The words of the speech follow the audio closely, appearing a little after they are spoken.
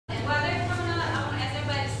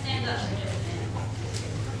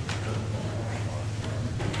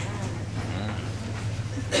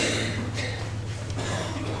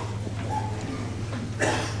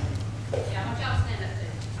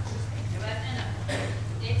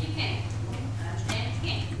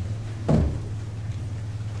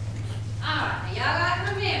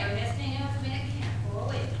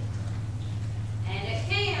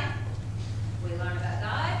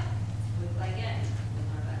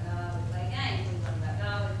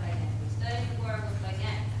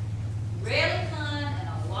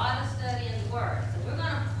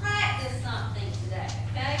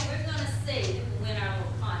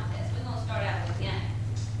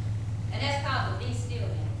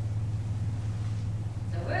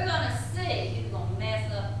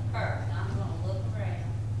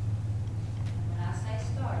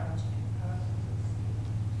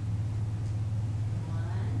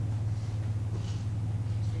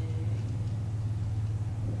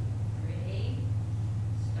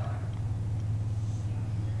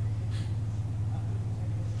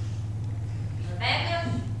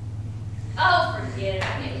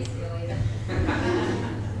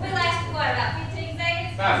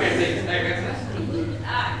About 15 seconds.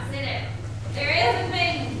 Alright, sit down. There is a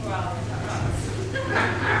meaning for all this, I promise.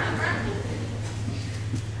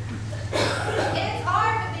 It's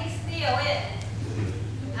hard to be still, isn't it?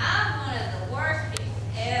 I'm one of the worst people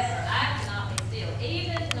ever. I cannot be still.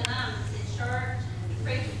 Even when I'm in church and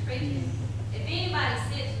preaching. If anybody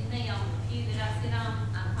sits with me on the pew that I sit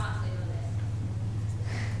on, I'm constantly listening.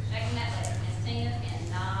 Shaking that leg. Miss Tina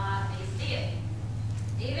cannot be still.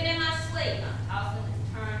 Even in my sleep, I'm tossing and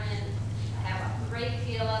turning. I have 3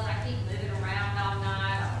 pillows. I keep moving around all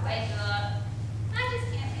night. I wake up. I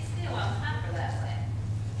just can't be still. I'm hyper that way.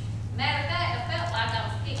 Matter of fact, I felt like I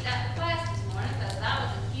was kicked out of class this morning because I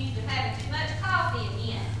was accused of having too much coffee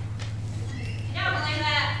again. Can y'all believe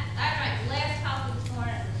that? I drank less coffee this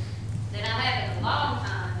morning than I have in a long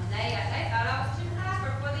time, and they thought I was too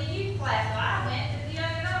hyper for the youth class, so I went to the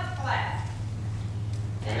young adult class.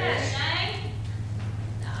 Isn't that a shame?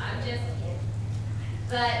 No, I'm just kidding.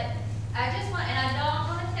 But I just want, and I don't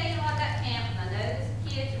want to tell you about that camp, because I know the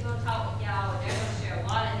kids are going to talk with y'all, and they're going to share a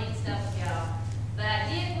lot of neat stuff with y'all. But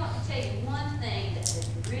I did want to tell you one thing that has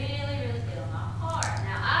really, really hit on my heart.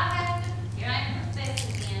 Now, I have to, here I am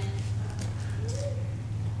confessing again.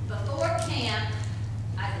 Before camp,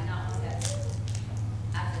 I did not want to go.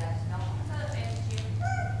 I said, I just don't want to go up next year.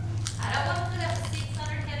 I don't want to put up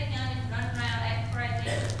 600-headed youngins running around acting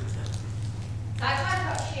crazy. So I tried to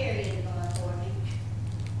talk Sherry into going for me.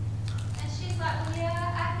 And she's like, well,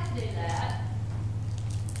 yeah, I could do that.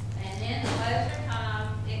 And then the closer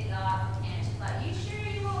time it got, and she's like, you sure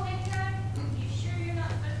you want me to go? You sure you're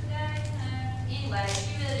not supposed to go? Anyway,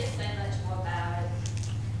 she really didn't say much more about it.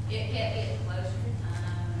 It kept getting closer to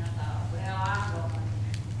time, and I thought, well, I'm going.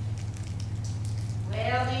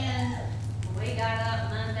 Well, then, when we got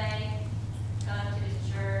up Monday, come to the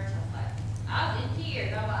church, I was like, I was in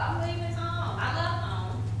tears. I was like, I'm leaving home. I love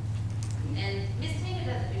home. And Miss Tina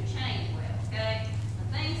doesn't do change well, okay? When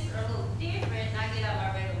things are a little different, and I get out of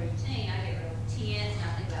my regular routine, I get real tense, and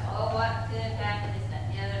I think about, oh, what could happen, this, that,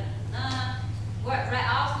 and the other.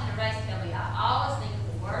 Austin and Race tell me I always think of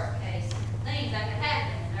the worst case things that could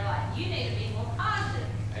happen. And they're like, you need to be more positive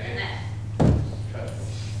than that.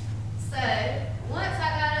 So, once I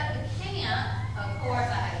got up to camp, of course,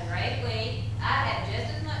 I had a great week. I had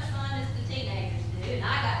just as much fun as the teenagers do, and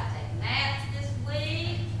I got to take naps this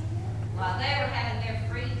week. While they were having their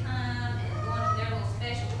free time and going to their little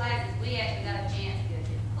special classes, we actually got a chance to go to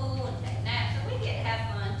the pool and take naps, so we get to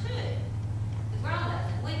have fun too. Because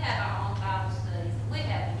grown-ups, we have our own Bible studies. We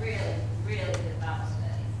have really, really good Bible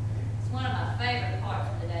studies. It's one of my favorite parts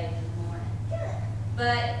of the day in the morning.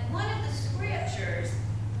 But one of the scriptures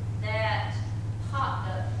that popped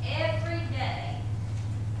up every day,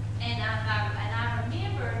 and I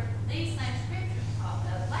remembered these same scriptures popped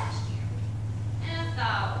up last year. And I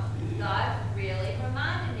thought, God really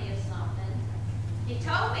reminded me of something. He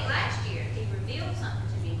told me last year, He revealed something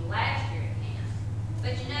to me last year at camp.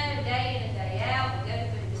 But you know, day in and day out, we go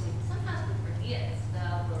through this, sometimes we forget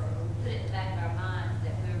stuff or we put it in the back of our minds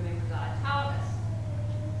that we remember God taught us.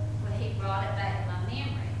 Well, He brought it back to my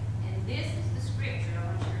memory. And this is the scripture I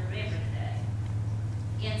want you to remember today.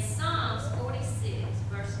 In Psalms 46,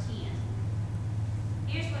 verse 10,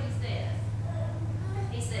 here's what He says.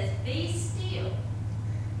 He says, be still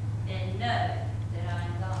and know that I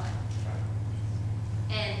am God.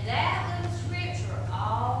 And that little scripture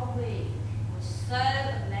all week was so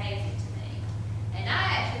amazing to me.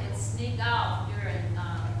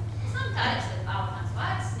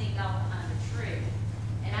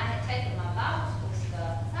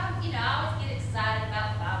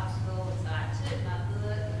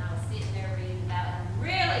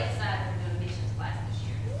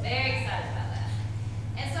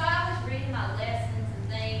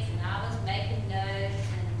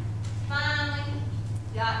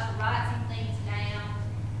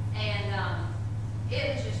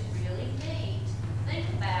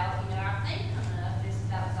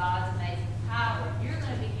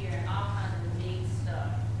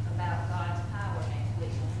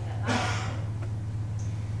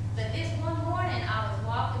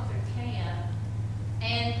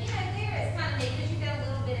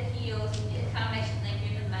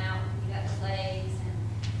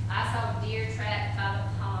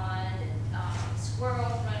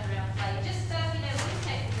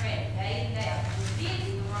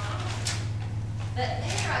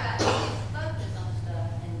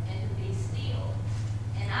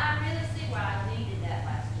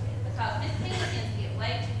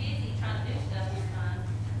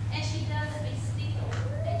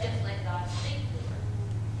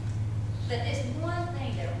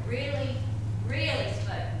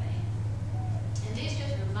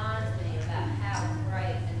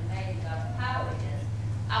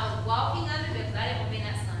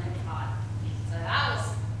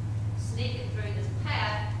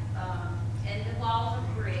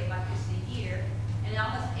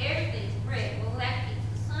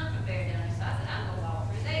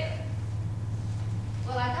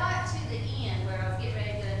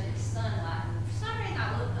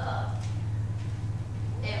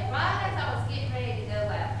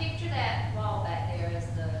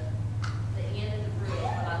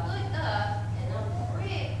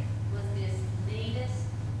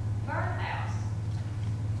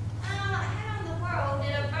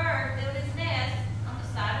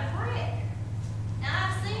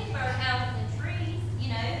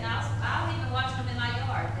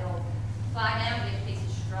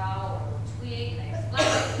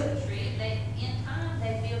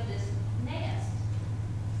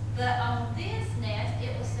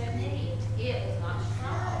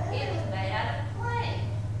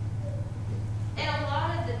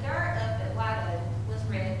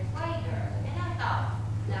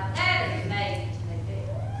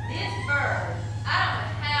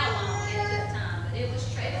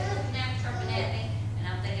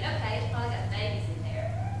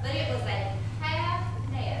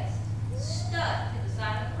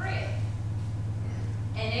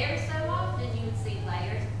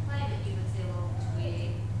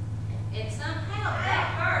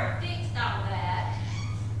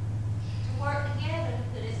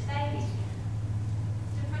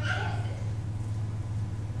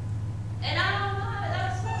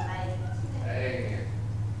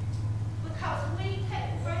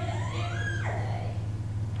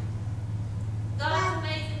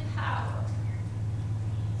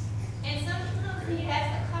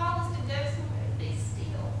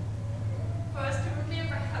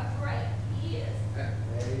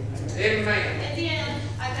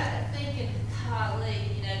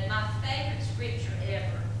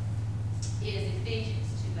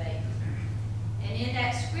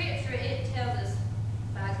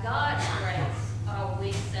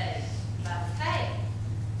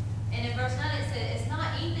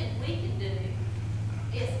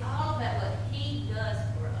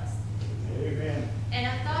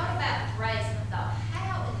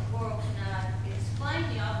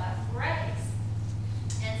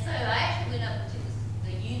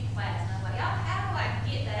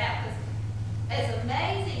 as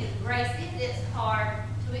amazing as grace is, it's hard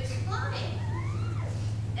to explain.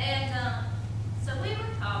 And so we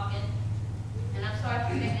were talking, and I'm sorry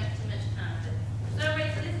for taking up too much time, but for some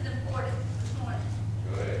reason this is important this morning.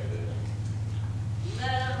 Go ahead, sis.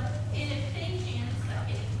 But in Ephesians, I can't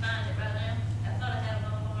even find it right now. I thought I had it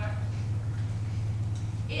on more.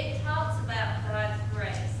 It talks about God's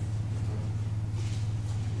grace.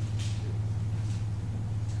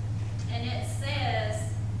 And it says,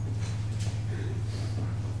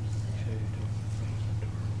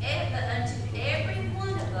 but unto every one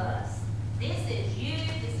of us, this is you,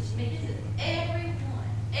 this is me, this is everyone,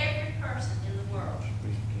 every person in the world.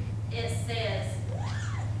 It says,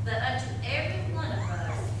 but unto every one of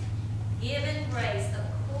us, given grace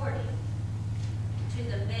according to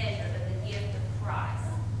the measure of the gift of Christ.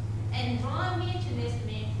 And Ron mentioned this to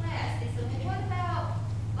me in class. He said, well, what about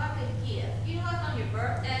like a gift? You know, like on your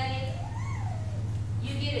birthday,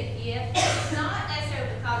 you get a gift. It's not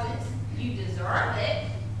necessarily because you deserve it.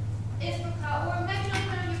 It's because, or maybe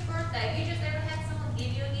not on your birthday. You just ever had someone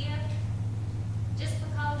give you a gift? Just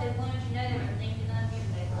because they wanted you to know they were thinking of you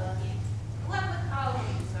and they love you. It wasn't because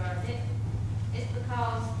you deserved it. It's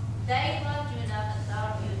because they loved you enough and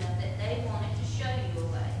thought of you enough that they wanted to show you a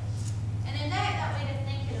way. And then that got me to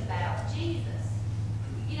thinking about Jesus.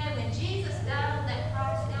 You know, when Jesus died on that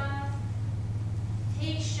cross, guys,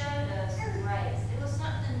 he showed us grace. It was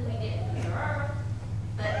something we didn't deserve,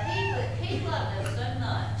 but he loved us so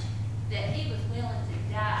much that he was willing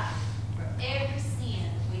to die for every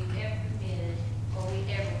sin we've ever committed or we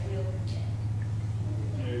ever will commit.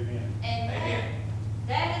 Amen. And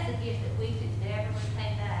that is a gift that we could never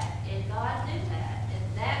repay back. And God knew that. And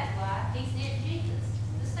that's why he sent Jesus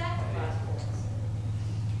to sacrifice for us.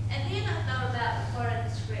 And then I thought about the part of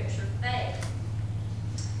the scripture, faith.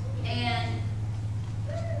 And,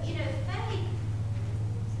 you know, faith,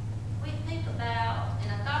 we think about,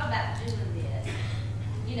 and I thought about doing this.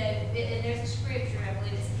 You know, and there's a scripture, I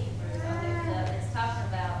believe it's Hebrews, I looked it up, and it's talking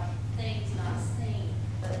about things not seen.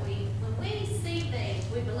 But when we see things,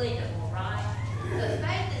 we believe it more, right? But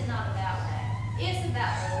faith is not about that. It's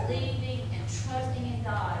about believing and trusting in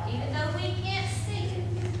God. Even though we can't see it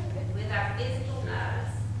with our physical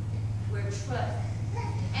eyes, we're trusting.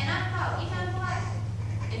 And I thought, you know what?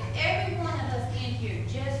 If every one of us in here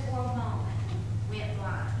just for a moment went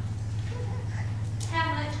blind,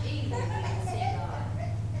 how much easier we can see God.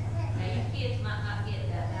 Now, you kids might not get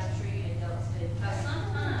that, but I'm sure you adults do. Because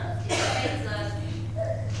sometimes it takes us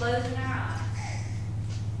closing our eyes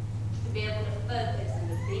to be able to focus and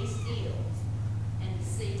to be still and to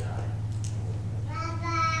see God.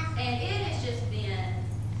 And it has just been,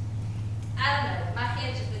 I don't know, my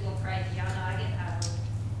head's just been going crazy. Y'all know I get tired.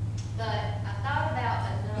 But I thought about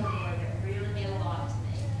another word that really meant a lot to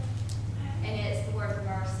me. And it's the word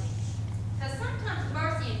mercy. Because sometimes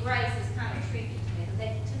mercy and grace is kind of tricky to me.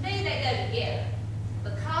 To me, they go together.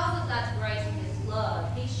 Because of God's grace and his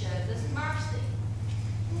love, he shows us mercy.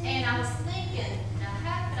 And I was thinking, now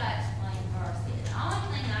how could I explain mercy? And the only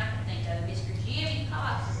thing I can think of, Mr. Jimmy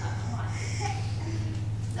Cox is not going to like it.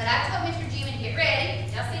 But I told Mr. Jimmy to get ready.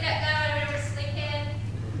 Y'all see that guy over there with the sleek head?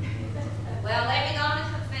 Well, let me go on and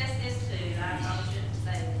confess this too. I probably shouldn't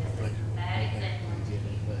say this. It's a bad example.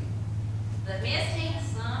 But Miss Tina,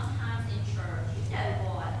 sometimes in church, you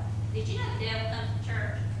know what? Did you know the devil comes to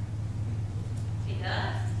church? He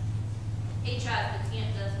does. He tries to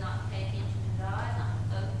tempt us not to pay attention to God, not to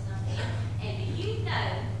focus on him. And do you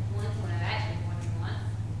know, once when I've actually more than once,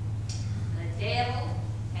 the devil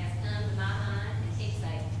has come to my mind and he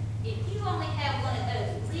say, if you only have one of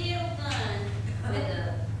those little guns with the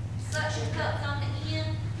suction cups on the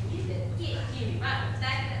end, you could get Jimmy right in the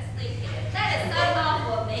back of that sleep head. That is so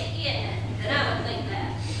awful of me, isn't it? That I would think that.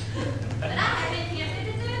 But I have been tempted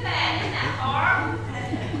to do that. Isn't that hard?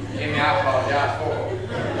 Jimmy, I apologize for it.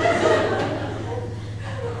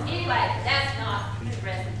 Anyway, that's not the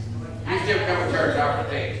rest of the story. You still come to church after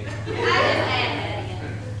things. I just add that in.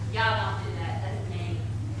 Y'all don't do that. That's me.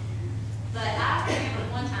 But I remember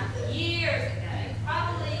one time, years ago,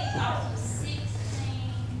 probably I was 16.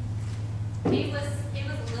 He was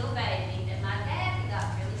a little baby, and my dad got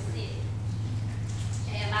really sick.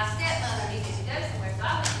 And my stepmother needed to go somewhere, so I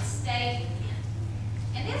went and stayed with him.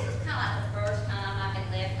 And this was kind of like the first time I had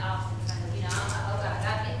left Austin. You know, I'm like, oh God, I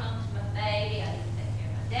got to get home to my baby. I need to take care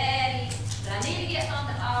of my daddy. But I need to get home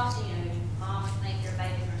to Austin. You know, moms think their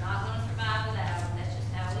babies are not going to survive without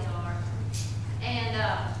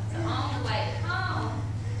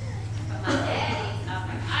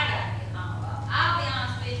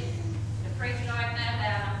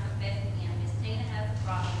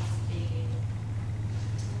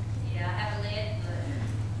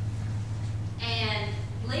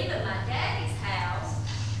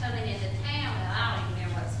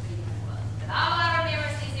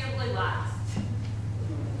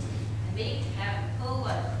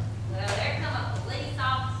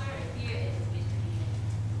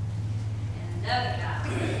another guy.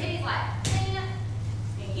 He's like, Tina,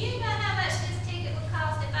 you know how much this ticket would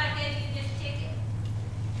cost if I gave you this ticket?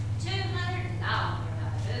 $200? No,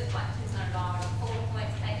 it was like $200, 4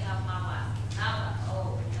 points taken off my license. And I was like,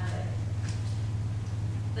 oh, no.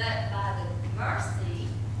 But by the mercy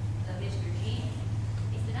of Mr. Jim,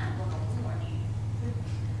 he said, I'm gonna warn you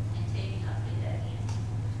and tell you not to do that again.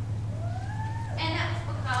 And that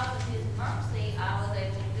was because of his mercy, I was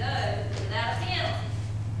able to go without a penalty.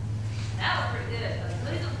 That was pretty good, because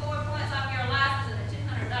losing 4 points off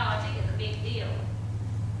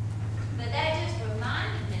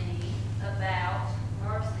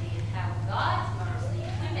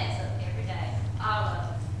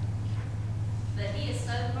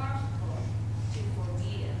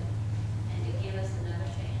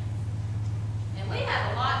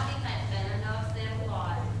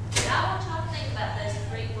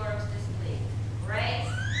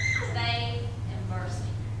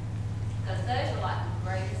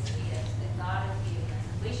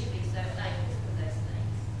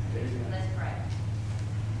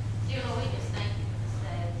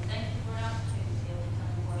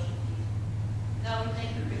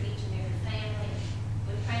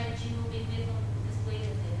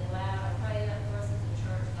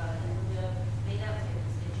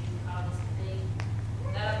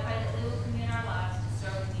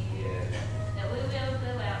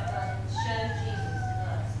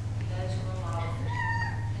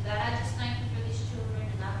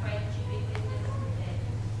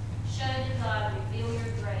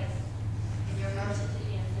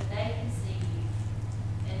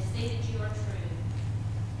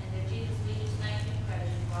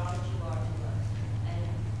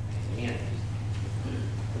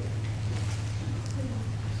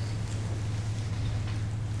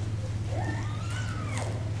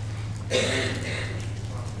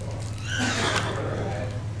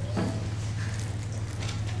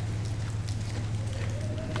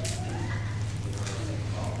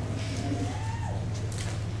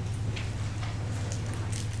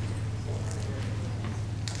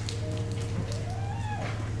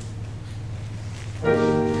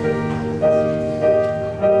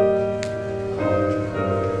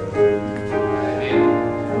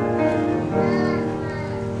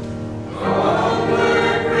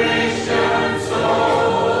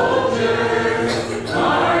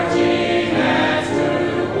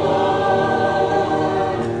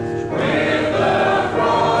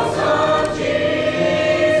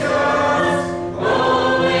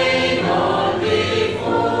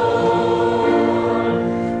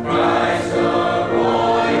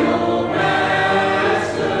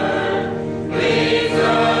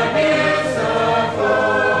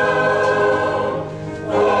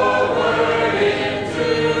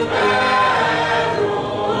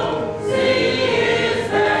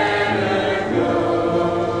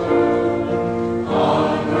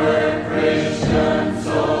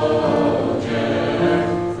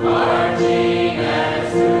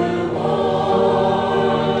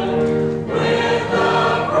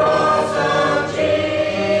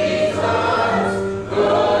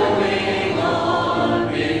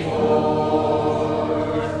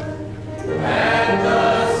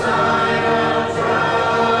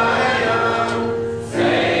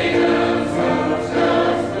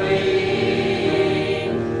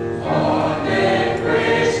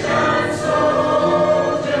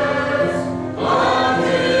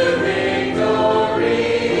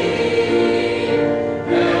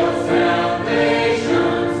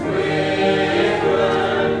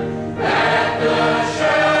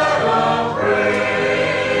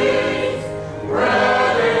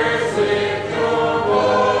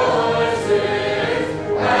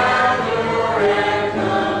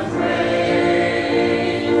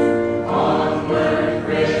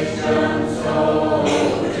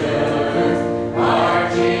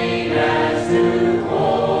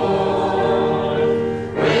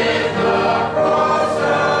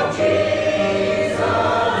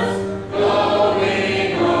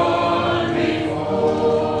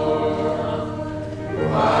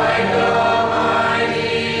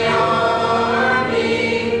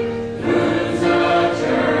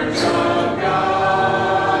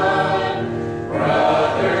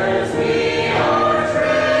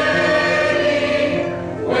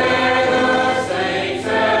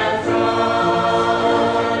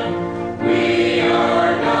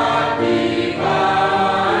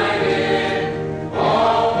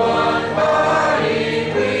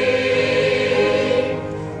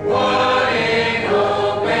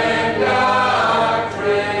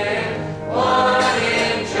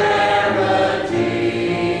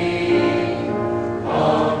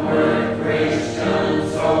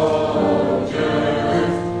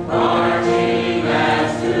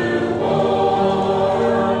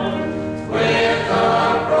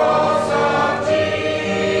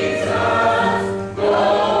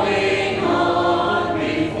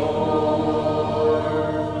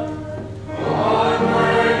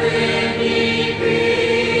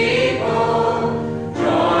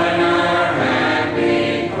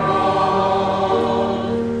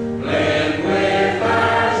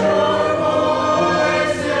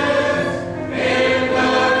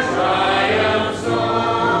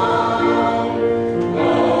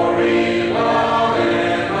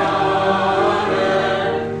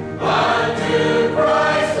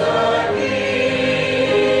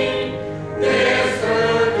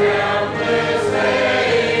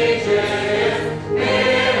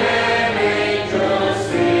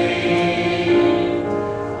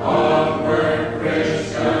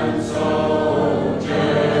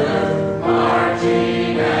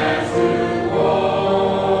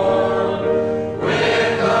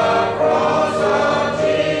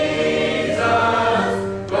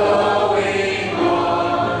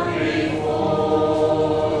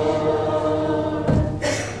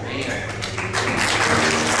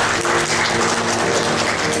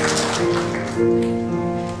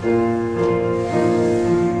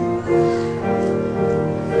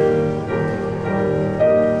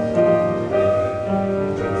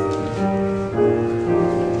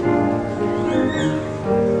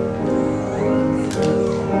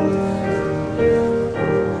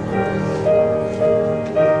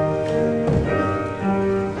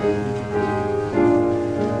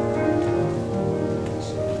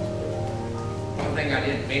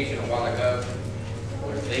mentioned a while ago,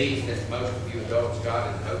 was these that most of you adults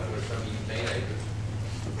got, and hopefully some of you teenagers.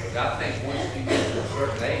 But I think once you get to a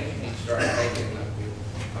certain age, you need to start taking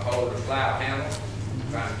a hold of the plow handle,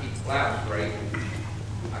 trying to keep the plow straight.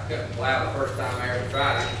 I couldn't plow the first time I ever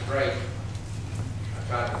tried it straight. I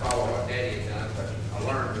tried to follow what Daddy had done, but I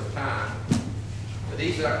learned with time. But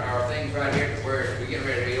these are things right here where we get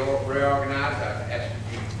ready to be reorganized. I ask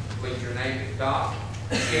you to please your name at the top.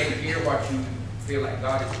 Can hear what you feel like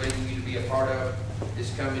God is leading you to be a part of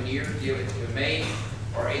this coming year. Give it to me,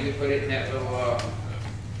 or either put it in that little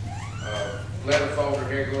letter folder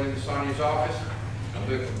here going into Sonia's office, and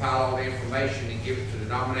we'll compile all the information and give it to the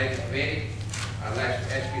nominating committee. I'd like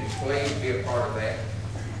to ask you to please be a part of that,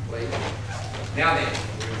 please. Now then,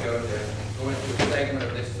 we're going to go into a segment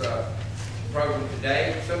of this program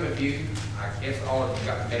today. Some of you, I guess all of you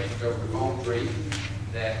got the message over the phone tree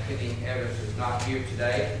that Kenny Evans is not here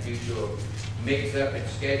today due to a mix-up in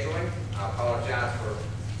scheduling. I apologize for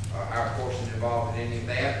our portion involved in any of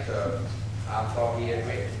that. I thought he had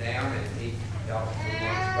written it down, and he thought we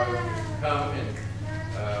weren't supposed to come,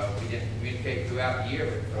 and we didn't communicate throughout the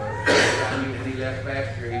year. But I knew when he left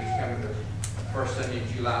last year, he was coming the first Sunday in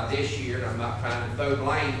July this year, and I'm not trying to throw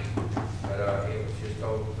blame, but it was just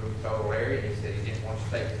told through total area. He said he didn't want to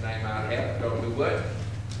take his name out of it. I told him we would.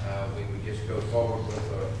 We would just go forward with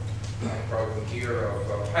a program here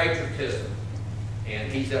of patriotism.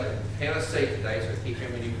 And he's up in Tennessee today, so keep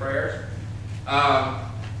him in your prayers.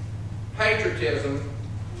 Patriotism,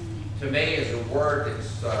 to me, is a word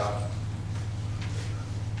that's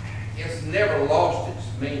it's never lost its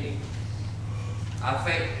meaning. I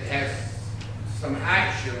think it has some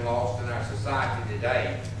action lost in our society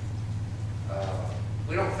today.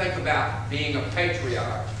 We don't think about being a patriot,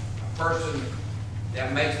 a person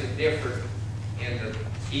that makes a difference in the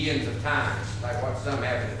eons of time, like what some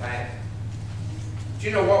have in the past. But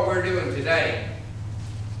you know what we're doing today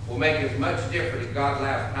will make as much difference if God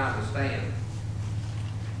allows time to stand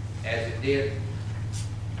as it did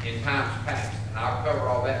in times past. And I'll cover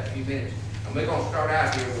all that in a few minutes. And we're going to start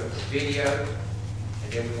out here with a video,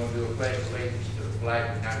 and then we're going to do a pledge of allegiance to the flag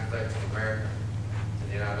of the United States of America.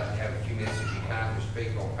 And then I'd like to have a few minutes of your time to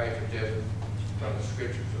speak on patriotism from the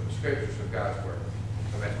scriptures of God's Word.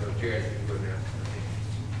 So that's what Jared can go down.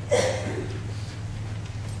 I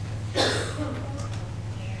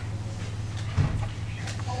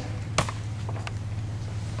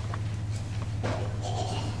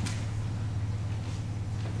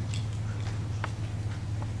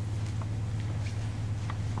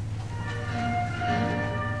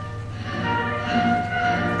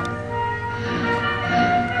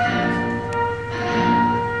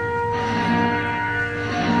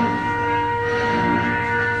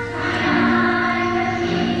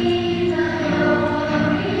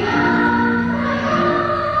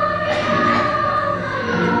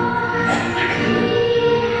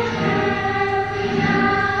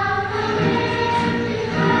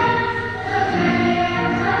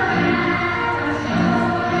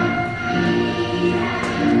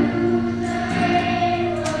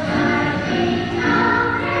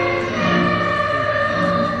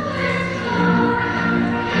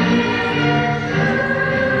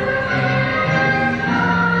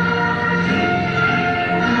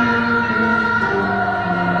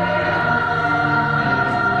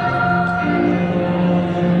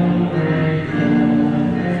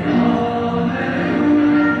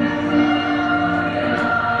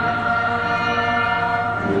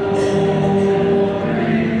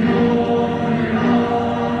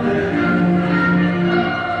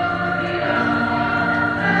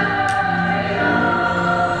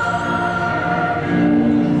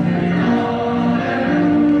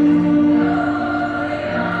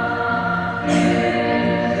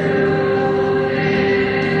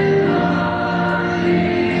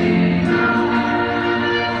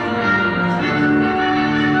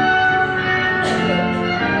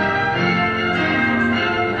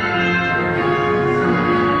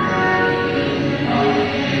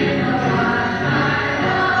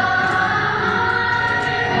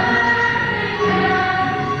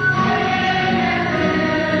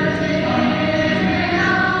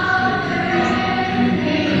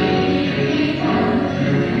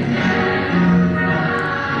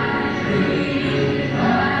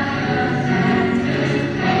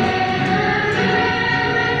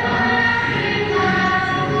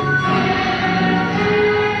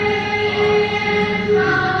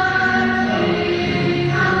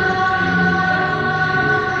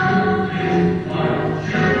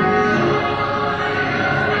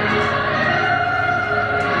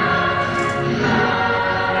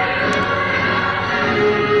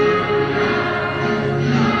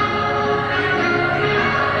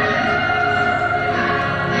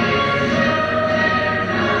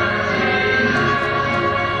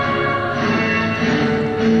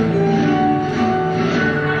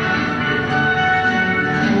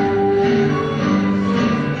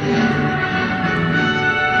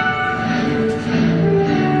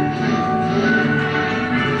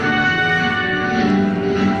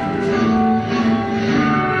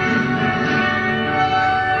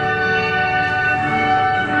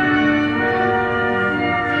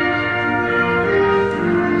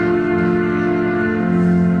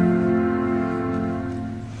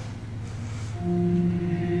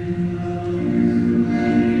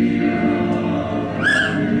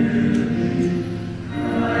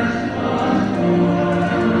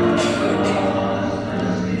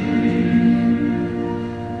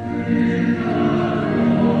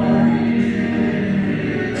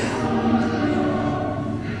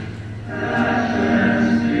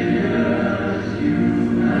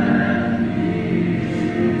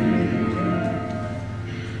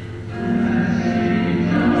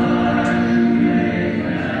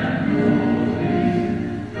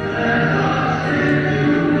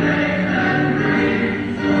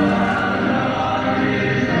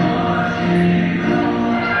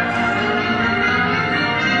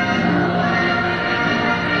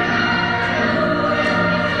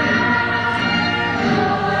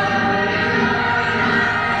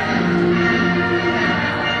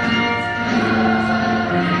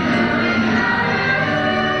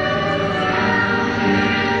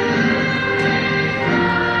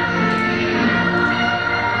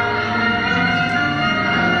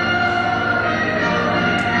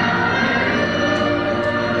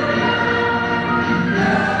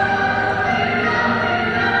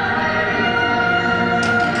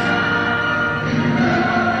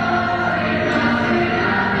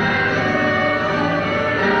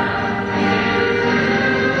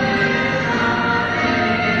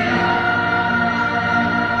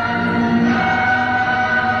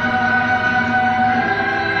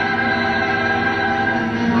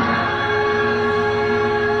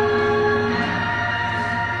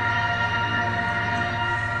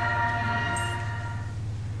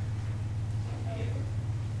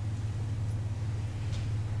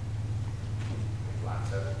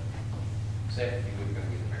Except if you were going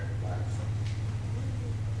to get American flag.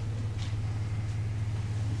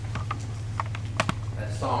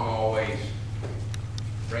 That song always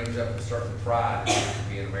brings up a certain pride to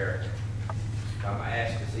be an American. I'm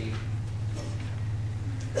asked to see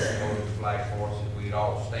the flag for us, if we'd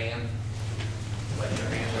all stand, place your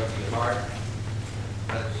hands over your heart,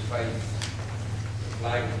 let us face the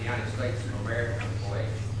flag of the United States of America and pledge.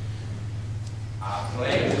 I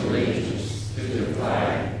pledge allegiance to the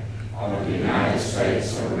flag of the United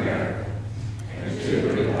States of America and to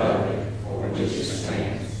the republic for which it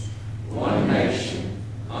stands, one nation,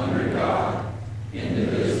 under God,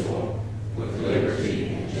 indivisible, with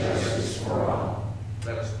liberty and justice for all.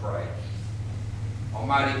 Let us pray.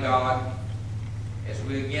 Almighty God, as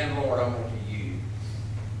we again, Lord, I want to you.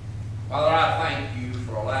 Father, I thank you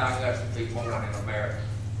for allowing us to be born in America.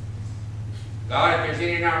 God, if there's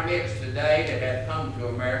any in our midst today that have come to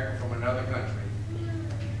America from another country,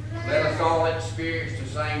 let us all experience the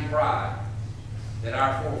same pride that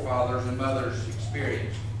our forefathers and mothers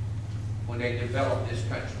experienced when they developed this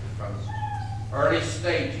country from early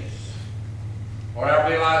stages. Lord, I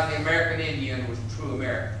realize the American Indian was true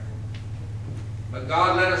American. But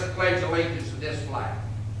God, let us pledge allegiance to this flag.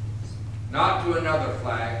 Not to another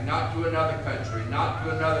flag, not to another country, not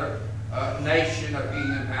to another nation of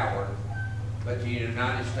being empowered, but to the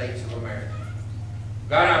United States of America.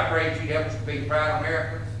 God, I pray that you'd help us to be proud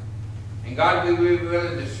Americans. And God, we will be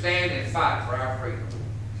willing to stand and fight for our freedom,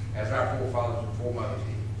 as our forefathers and foremothers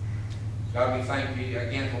did. God, we thank you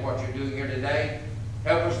again for what you're doing here today.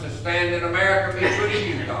 Help us to stand in America, be true to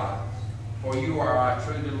you, God, for you are our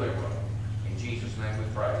true deliverer. In Jesus' name we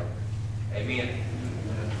pray. Amen.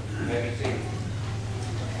 You may be seated.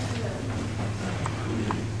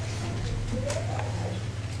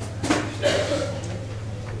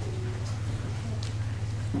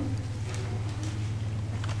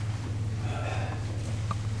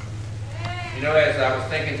 You know, as I was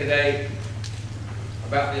thinking today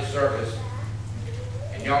about this service,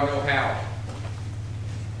 and y'all know how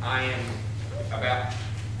I am about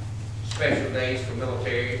special days for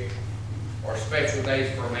military or special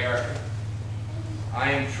days for America,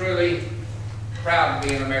 I am truly proud to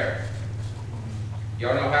be an American.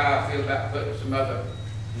 Y'all know how I feel about putting some other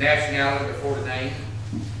nationality before the name.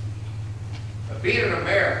 But being an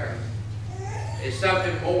American is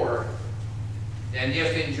something more than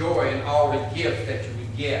just enjoying all the gifts that you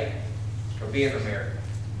would get for being American.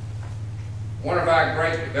 One of our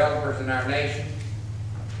great developers in our nation,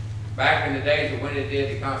 back in the days of when it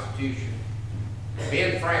did the Constitution,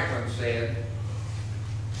 Ben Franklin said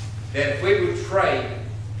that if we would trade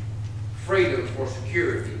freedom for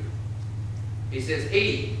security, he says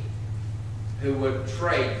he who would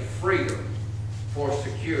trade freedom for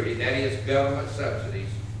security, that is government subsidies,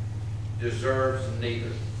 deserves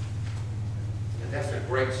neither. And that's a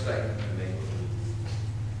great statement to me.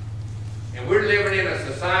 And we're living in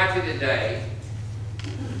a society today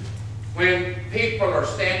when people are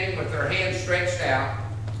standing with their hands stretched out,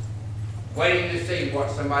 waiting to see what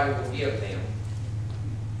somebody will give them.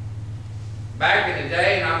 Back in the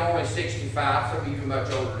day, and I'm only 65, some of you are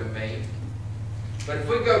much older than me, but if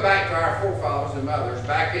we go back to our forefathers and mothers,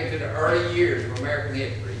 back into the early years of American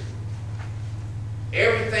history,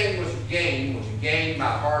 everything was gained by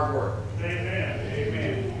hard work. Amen.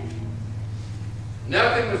 Amen.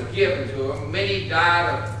 Nothing was given to them. Many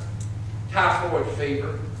died of typhoid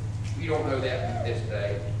fever. You don't know that this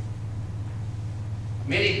day.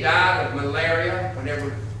 Many died of malaria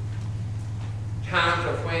whenever times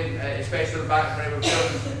of when, especially about when they were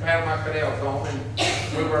building Panama Canal Zone,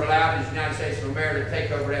 and we were allowed in the United States of America to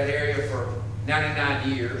take over that area for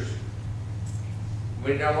 99 years.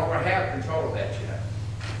 We no longer have control of that yet.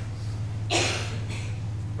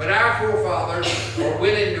 But our forefathers were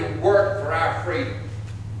willing to work for our freedom,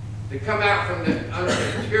 to come out from under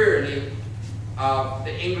the tyranny of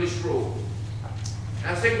the English rule.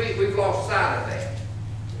 And I think we've lost sight of that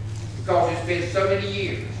because it's been so many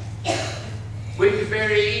years. We could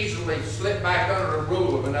very easily slip back under the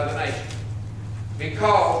rule of another nation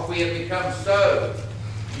because we have become so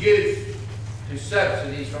used to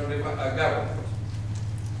subsidies from the government.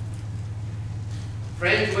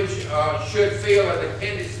 Friends, we should feel a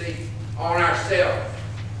dependency on ourselves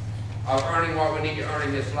of earning what we need to earn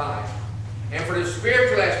in this life. And for the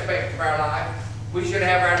spiritual aspect of our life, we should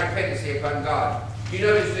have our dependency upon God. You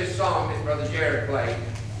notice this song that Brother Jared played,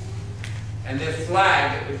 and this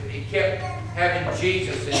flag, it kept having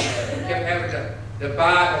Jesus in there. It kept having the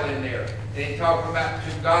Bible in there. And it talked about,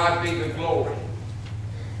 to God be the glory.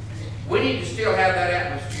 We need to still have that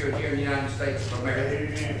atmosphere here in the United States of America.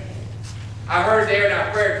 Amen. I heard there in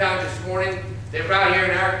our prayer time this morning that right here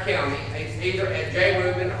in our county, either at J.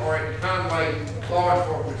 Reuben or at Conway Law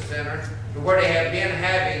Enforcement Center, to where they have been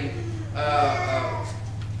having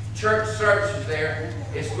church services there,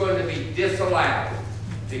 it's going to be disallowed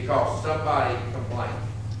because somebody complained.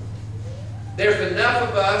 There's enough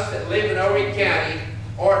of us that live in Horry County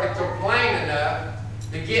or to complain enough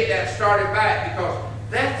to get that started back, because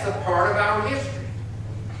that's a part of our history.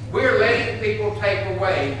 We're letting people take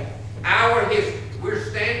away our history. We're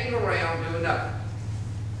standing around doing nothing.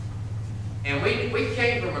 And we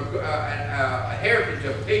came from a heritage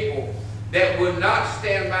of people that would not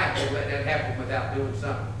stand back and let that happen without doing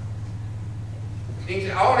something.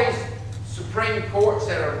 All these Supreme Courts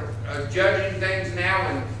that are judging things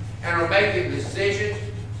now and are making decisions,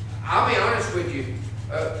 I'll be honest with you,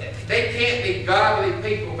 they can't be godly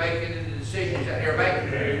people making the decisions that they're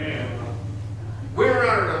making. Amen. We're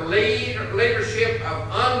under the leadership of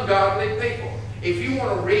ungodly people. If you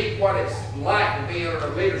want to read what it's like to be under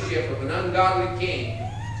the leadership of an ungodly king,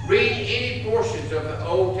 read any portions of the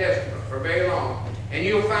Old Testament for very long, and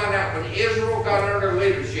you'll find out when Israel got under the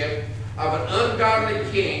leadership of an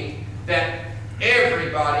ungodly king that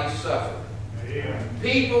everybody suffered. Amen.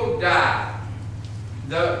 People died.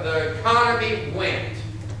 The economy went.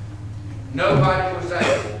 Nobody was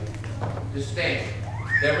able to stand.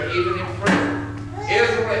 They were even in prison.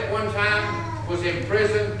 Israel at one time was in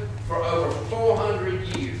prison for over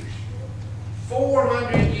 400 years.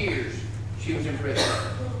 400 years she was in prison.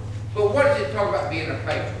 But what does it talk about being a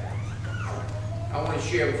patriot? I want to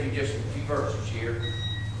share with you just a few verses here,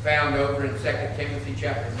 found over in 2 Timothy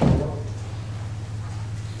chapter 4.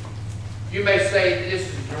 You may say that this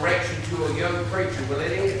is a direction to a young preacher. Well,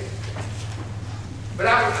 it is. But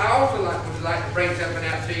I also would like to bring something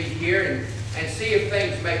out to you here and see if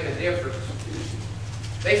things make a difference.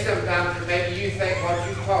 They sometimes, maybe you think what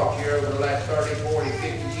you've taught here over the last 30, 40,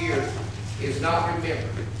 50 years is not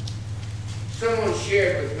remembered. Someone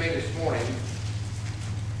shared with me this morning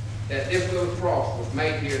that this little cross was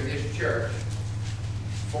made here in this church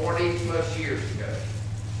 40 plus years ago.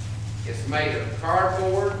 It's made of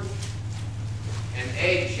cardboard and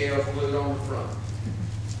eggshells glued on the front.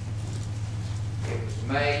 It was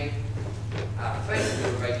made, I think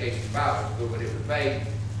it was Vacation Bible School, but it was made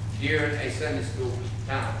during a Sunday school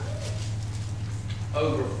time.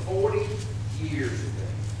 Over 40 years ago.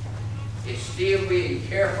 It's still being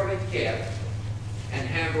carefully kept and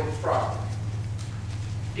handled properly.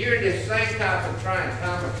 During this same time of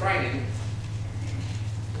training,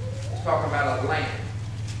 it's talking about a lamp.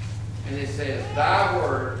 And it says, "Thy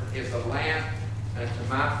word is a lamp unto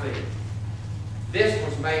my feet." This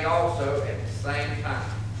was made also at the same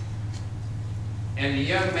time. And the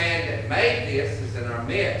young man that made this is in our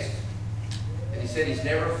midst. And he said he's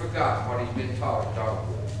never forgotten what he's been taught at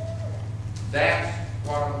Dogwood. That's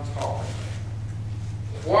what I'm talking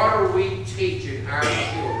about. What are we teaching our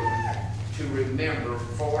children to remember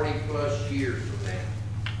 40 plus years from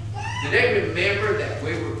now? Do they remember that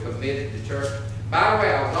we were committed to church? By the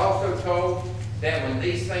way, I was also told that when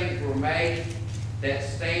these things were made, that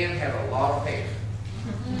Stan had a lot of hair.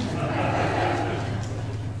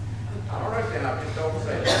 I don't reckon I've been told to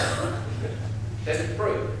say that. That is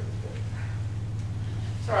proved.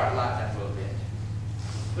 It's all right to like that a little bit.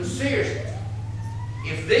 But seriously,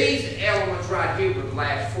 if these elements right here would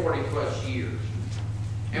last 40 plus years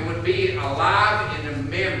and would be alive in the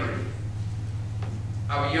memory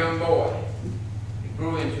of a young boy, he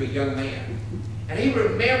grew into a young man, and he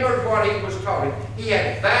remembered what he was taught. He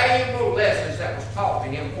had valuable lessons that was taught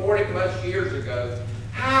to him 40 plus years ago.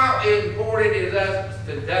 How important it is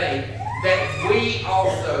today that we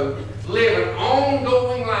also live an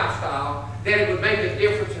ongoing lifestyle, that it would make a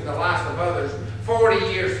difference in the lives of others 40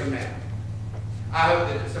 years from now. I hope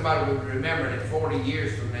that somebody would remember that 40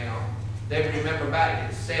 years from now, they would remember back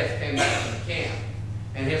that Seth came back from the camp,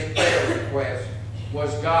 and his prayer request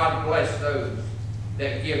was, "God bless those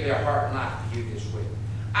that give their heart and life to you this week."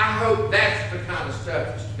 I hope that's the kind of stuff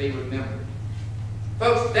that's to be remembered.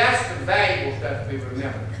 Folks, that's the valuable stuff to be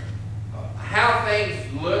remembered. How things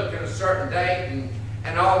look at a certain date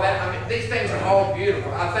and all that. I mean, these things are all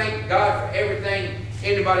beautiful. I thank God for everything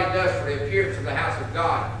anybody does for the appearance of the house of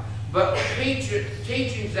God. But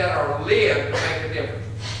teachings that are lived make a difference.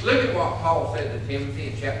 Look at what Paul said to Timothy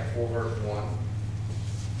in chapter 4, verse 1.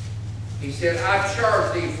 He said, "I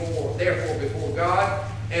charge thee therefore before God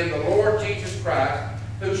and the Lord Jesus Christ,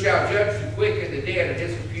 who shall judge the quick and the dead at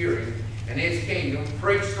his appearing and his kingdom,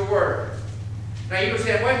 preach the word." Now you would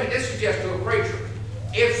say, wait a minute, this is just to a preacher.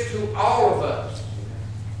 It's to all of us.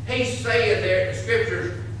 He's saying there in the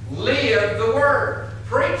scriptures, live the word.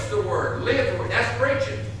 Preach the word. Live the word. That's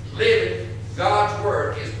preaching. Living God's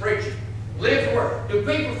word is preaching. Live the Word. Do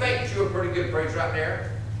people think that you're a pretty good preacher right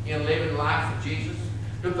there in living life for Jesus?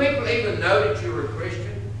 Do people even know that you're a Christian?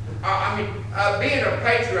 Being a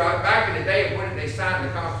patriot, back in the day of when they signed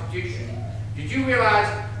the Constitution, did you realize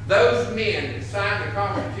those men that signed the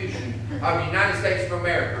Constitution of the United States of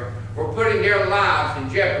America were putting their lives in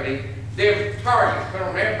jeopardy? Their targets put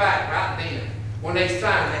on their back right then when they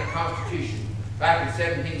signed that Constitution back in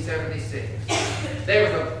 1776. There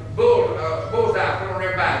was a bullseye put on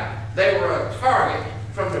their back. They were a target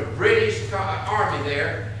from the British Army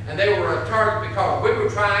there, and they were a target because we were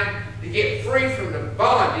trying to get free from the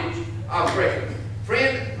bondage of Britain.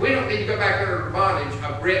 Friend, we don't need to go back under the bondage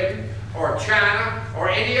of Britain or China or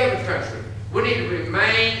any other country. We need to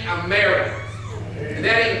remain Americans. And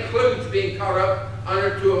that includes being caught up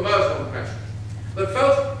under to a Muslim country. But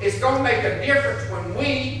folks, it's going to make a difference when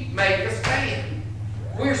we make a stand.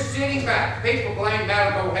 We're sitting back. People blame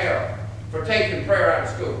Madam O'Hara for taking prayer out of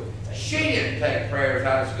school. She didn't take prayers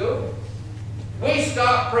out of school. We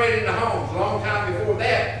stopped praying in the homes a long time before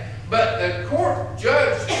that. But the court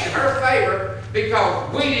judged in her favor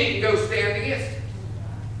because we didn't go stand against it.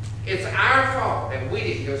 It's our fault that we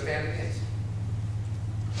didn't go stand against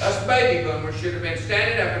it. Us baby boomers should have been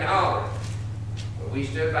standing up and hollering. But we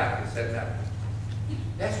stood back and said nothing.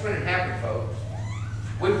 That's when it happened, folks.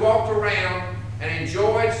 We walked around and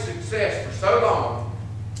enjoyed success for so long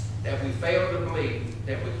that we failed to believe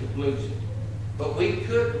that we could lose it. But we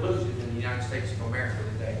could lose it in the United States of America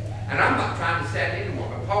today. And I'm not trying to say it anymore,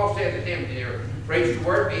 but Paul said to Timothy, preach the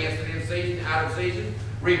word, be instant in season, out of season,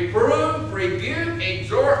 reprove, rebuke,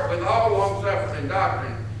 exhort with all long-suffering and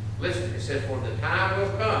doctrine. Listen, it says, for the time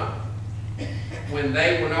will come when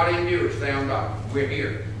they will not endure sound doctrine. We're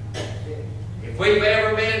here. If we've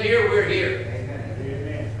ever been here, we're here.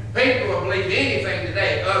 Amen. People will believe anything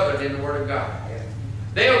today other than the Word of God.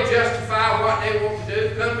 They'll justify what they want to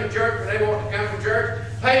do, come to church when they want to come to church,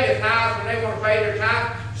 pay their tithes when they want to pay their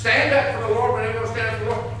tithes, stand up for the Lord when they want to stand up for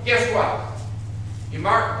the Lord. Guess what? You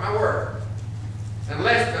mark my word.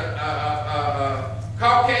 Unless the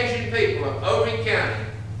Caucasian people of Odie County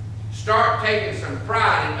start taking some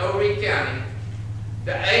pride in Odie County,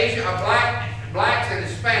 the Asian, blacks and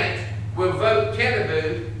Hispanics will vote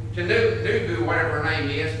Nubu, whatever her name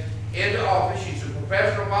is, into office. She's a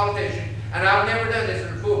professional politician. And I've never done this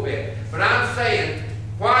in the pulpit. But I'm saying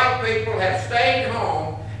white people have stayed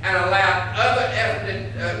home and allowed other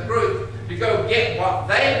ethnic groups to go get what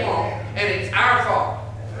they want, and it's our fault.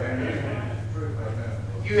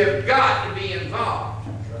 You have got to be involved.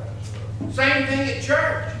 Same thing at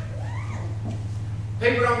church.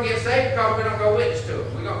 People don't get saved because we don't go witness to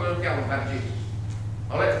them. We don't go tell them about Jesus.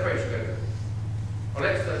 Or let the preacher go do it. Or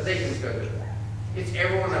let the deacons go do it. It's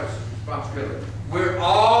everyone else's responsibility. We're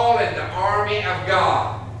all in the army of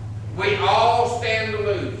God. We all stand to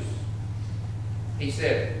lose. He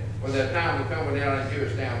said, well, the time will come when they'll endure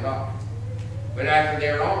sound doctrine. But after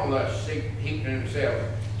their own lust heaping themselves,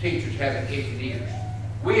 teachers having itching ears.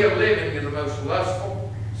 We are living in the most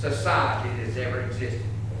lustful society that has ever existed.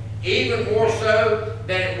 Even more so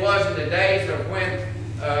than it was in the days of when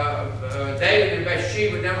David and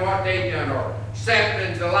Bathsheba done what they done, or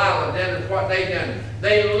Samson and Delilah done what they done.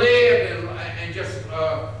 They lived in just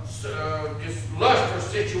lustful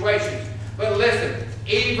situations. But listen,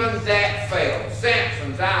 even that failed.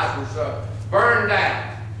 Samson's eyes was burned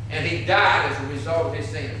out, and he died as a result of his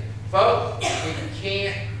sin. Folks, we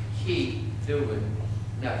can't keep doing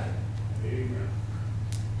nothing. Amen.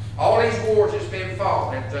 All these wars that's been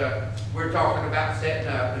fought that we're talking about setting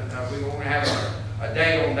up, and we want to have a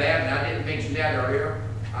day on that, and I didn't mention that earlier.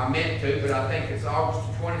 I meant to, but I think it's August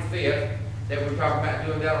 25th that we're talking about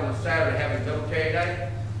doing that on a Saturday, having military day.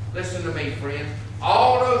 Listen to me, friends.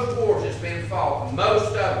 All those wars that's been fought, most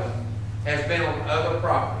of them has been on other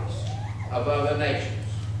properties of other nations.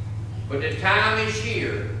 But the time is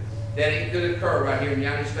here that it could occur right here in the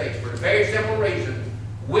United States for the very simple reason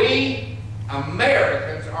we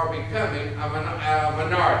Americans are becoming a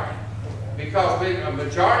minority. Because a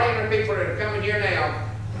majority of the people that are coming here now,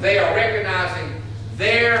 they are recognizing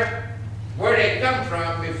where they come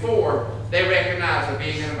from before they recognize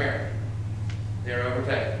being an American. They're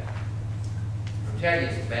overtaken. I'm telling you,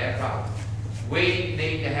 it's a bad problem. We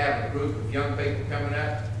need to have a group of young people coming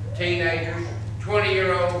up, teenagers,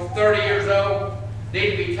 20-year-olds, 30 years old,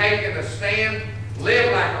 need to be taking a stand,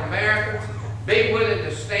 live like Americans, be willing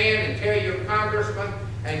to stand and tell your congressmen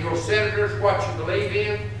and your senators what you believe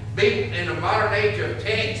in, be in the modern age of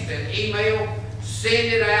text and email,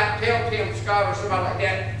 send it out, tell Tim Scott or somebody like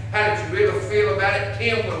that how did you really feel about it.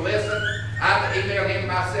 Tim will listen. I've emailed him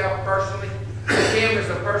myself personally. Tim is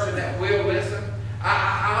a person that will listen.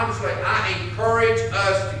 I honestly, I encourage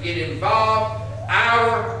us to get involved.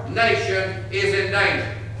 Our nation is in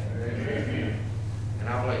danger. And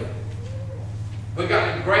I believe it. We've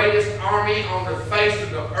got the greatest army on the face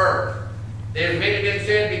of the earth. There's many been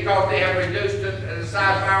said because they have reduced the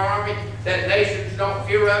size of our army that nations don't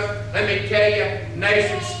fear us. Let me tell you,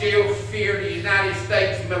 nations still fear the United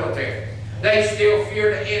States military. They still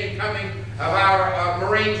fear the incoming of our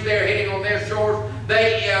Marines there hitting on their shores.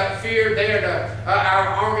 They fear our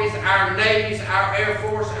armies, our navies, our Air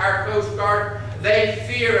Force, our Coast Guard. They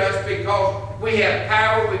fear us because we have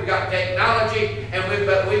power, we've got technology, and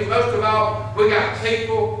most of all, we got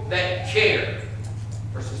people that care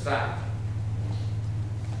for society.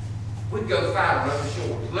 We'd go fight on other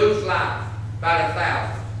shores, lose lives by the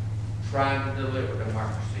thousands, trying to deliver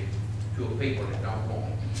democracy to a people that don't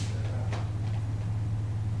want it.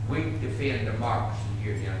 We defend democracy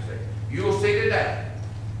here in the United States. You'll see today,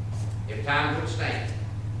 if time would stand,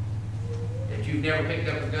 that you've never picked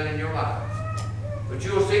up a gun in your life. But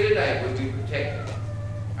you'll see today we'll be protecting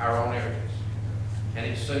our own areas. And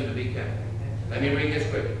it's soon to be coming. Let me read this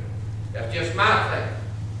quickly. That's just my thing.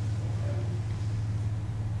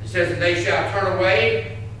 It says that they shall turn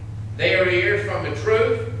away their ears from the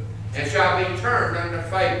truth and shall be turned unto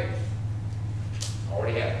fables.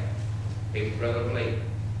 Already happened. People rather believe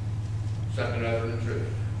something other than truth.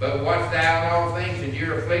 But watch thou in all things,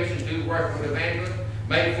 endure afflictions, do the work of an evangelist,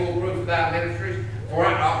 make full proof of thy ministries. For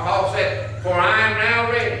Paul said, for I am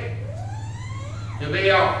now ready to be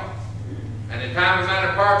off, and the time of my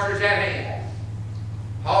departure is at hand.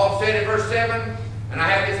 Paul said in verse 7, and I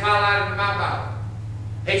have this highlighted in my Bible.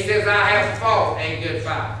 He says, I have fought a good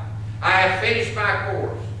fight. I have finished my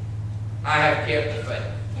course. I have kept the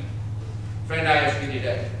faith. Friend, I ask you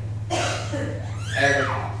today,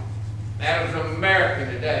 as an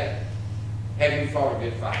American today, have you fought a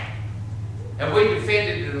good fight? Have we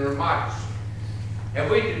defended the democracy? Have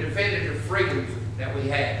we defended the freedoms that we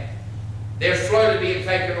have? They're slowly being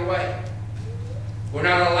taken away. We're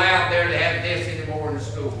not allowed there to have this anymore in the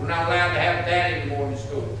schools. We're not allowed to have that anymore in the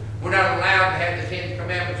schools. We're not allowed to have the 10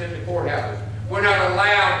 Commandments in the courthouses. We're not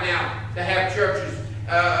allowed now to have churches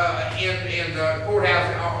in the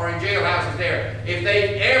courthouse or in jailhouses there. If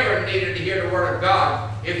they ever needed to hear the Word of God,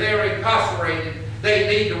 if they were incarcerated, they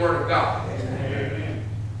need the Word of God. Amen.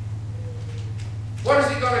 What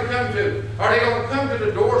is it going to come to? Are they going to come to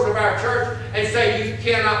the doors of our church and say, you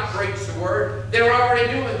cannot preach the Word? They're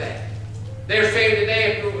already doing that. They're saying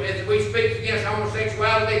today, as we speak against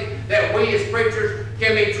homosexuality, that we as preachers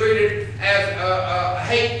can be treated as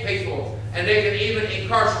hate people, and they can even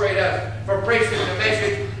incarcerate us for preaching the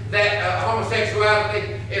message that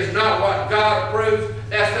homosexuality is not what God approves.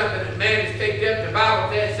 That's something that man has picked up. The Bible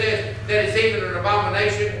says that it's even an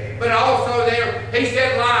abomination. But also there, he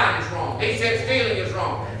said lying is wrong. He said stealing is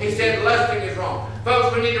wrong. He said lusting is wrong.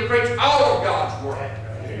 Folks, we need to preach all of God's Word.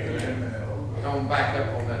 We're going to back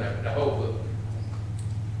up on the whole book.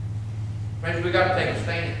 Friends, we've got to take a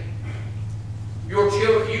stand. Your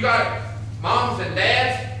children, moms and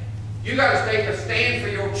dads, you got to take a stand for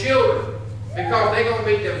your children because they're going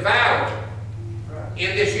to be devoured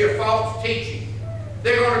in this year false teaching.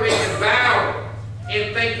 They're going to be devoured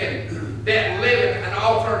in thinking that living an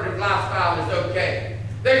alternative lifestyle is okay.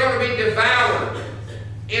 They're going to be devoured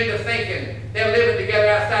into thinking that living together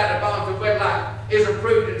outside the bonds of wedlock is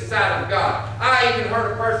approved in the sight of God. I even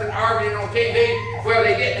heard a person arguing on TV, well,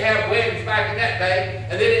 they didn't have weddings back in that day,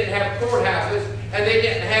 and they didn't have courthouses, and they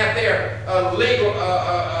didn't have their legal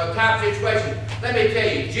type situation. Let me tell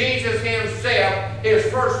you, Jesus himself,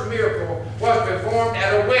 his first miracle was performed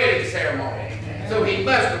at a wedding ceremony. So he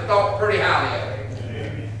must have thought pretty highly of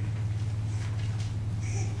it.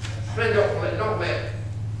 Friend, don't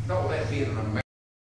let being an American